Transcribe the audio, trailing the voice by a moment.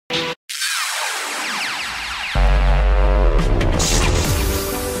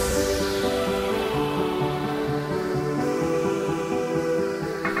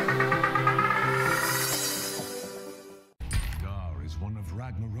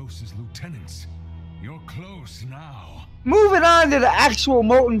close as lieutenants. You're close now. Moving on to the actual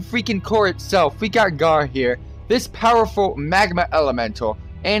molten freaking core itself, we got Garr here. This powerful magma elemental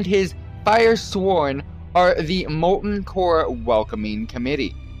and his fire sworn are the molten core welcoming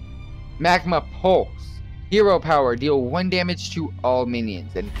committee. Magma pulse. Hero power, deal 1 damage to all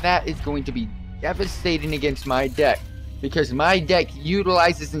minions, and that is going to be devastating against my deck, because my deck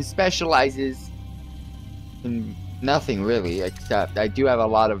utilizes and specializes in nothing really, except I do have a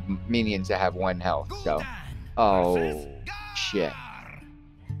lot of minions that have 1 health, so. Oh, shit.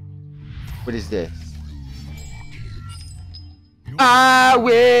 What is this? I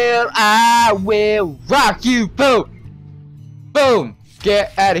will rock you, boom! Boom!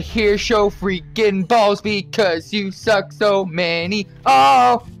 Get out of here, show freaking balls, because you suck so many.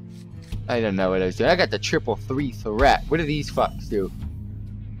 Oh! I don't know what I was doing. I got the 333 threat. What do these fucks do?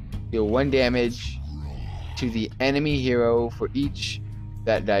 Deal 1 damage to the enemy hero for each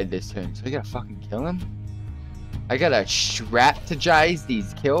that died this turn. So I gotta fucking kill him? I gotta strategize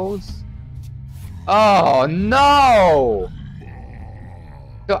these kills? Oh no!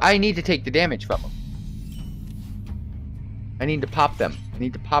 So I need to take the damage from him. I need to pop them. I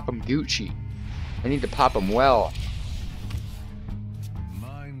need to pop them Gucci. I need to pop them well.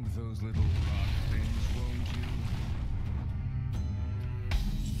 Mind those little rock things, won't you?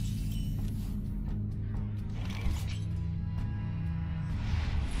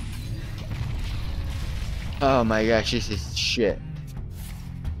 Oh my gosh, this is shit.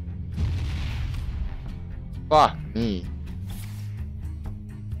 Fuck me.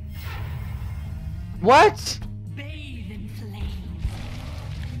 What?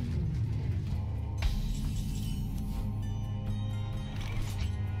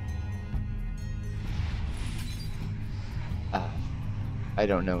 I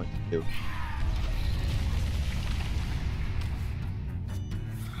don't know what to do.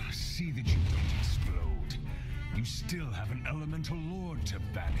 See that you don't explode. You still have an elemental lord to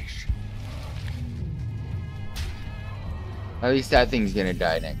banish. At least that thing's gonna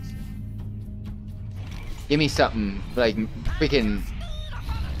die next. Give me something like freaking.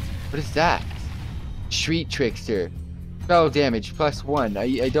 What is that? Street Trickster. Spell damage +1.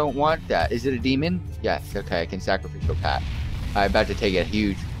 I don't want that. Is it a demon? Yes. Okay, I can sacrificial pack. I'm about to take a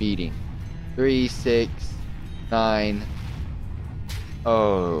huge beating. 3, 6, 9.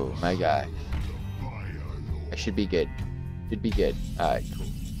 Oh my gosh. I should be good. Should be good. Alright, cool.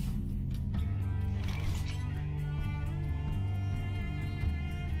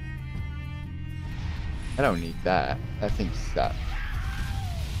 I don't need that. That thing sucks.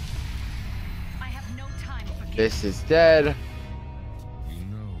 I have no time for This is dead.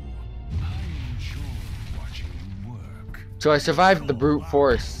 So I survived the brute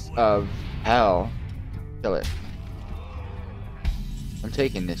force of hell. Kill it. I'm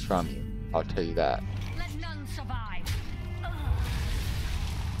taking this from you. I'll tell you that. Let none survive.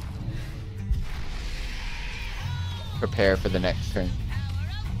 Prepare for the next turn.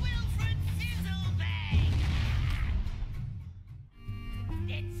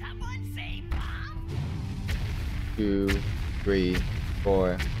 Did someone say bomb? 2, 3,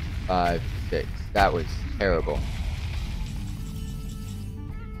 4, 5, 6. That was terrible.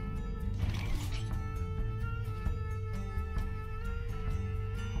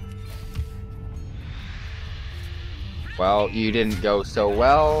 Well, you didn't go so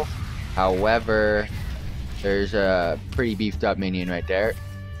well. However, there's a pretty beefed up minion right there.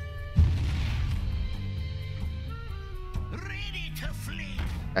 Ready to flee.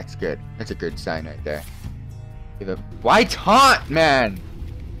 That's good. That's a good sign right there. Why taunt, man?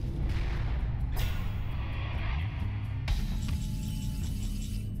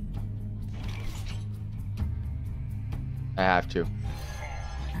 I have to.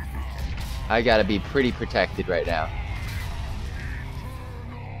 I gotta be pretty protected right now.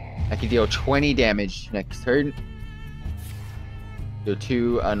 I can deal 20 damage next turn. Deal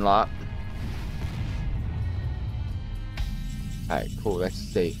 2 unlock. Alright, cool, that's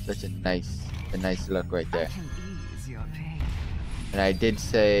safe. That's a nice look right there. And I did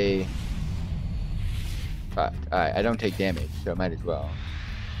say fuck. Alright, I don't take damage, so I might as well.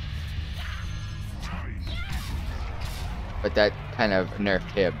 But that kind of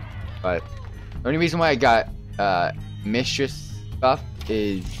nerfed him. But the only reason why I got Mistress buff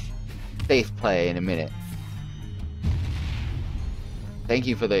is safe play in a minute. Thank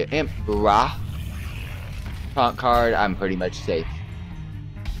you for the imp, brah. Taunt card, I'm pretty much safe.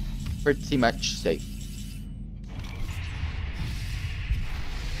 Pretty much safe.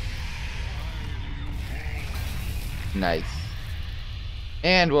 Nice.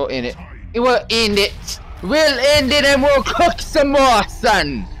 And we'll end it. We'll end it. We'll end it and we'll cook some more,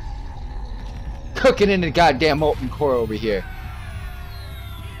 son. cooking in the goddamn molten core over here.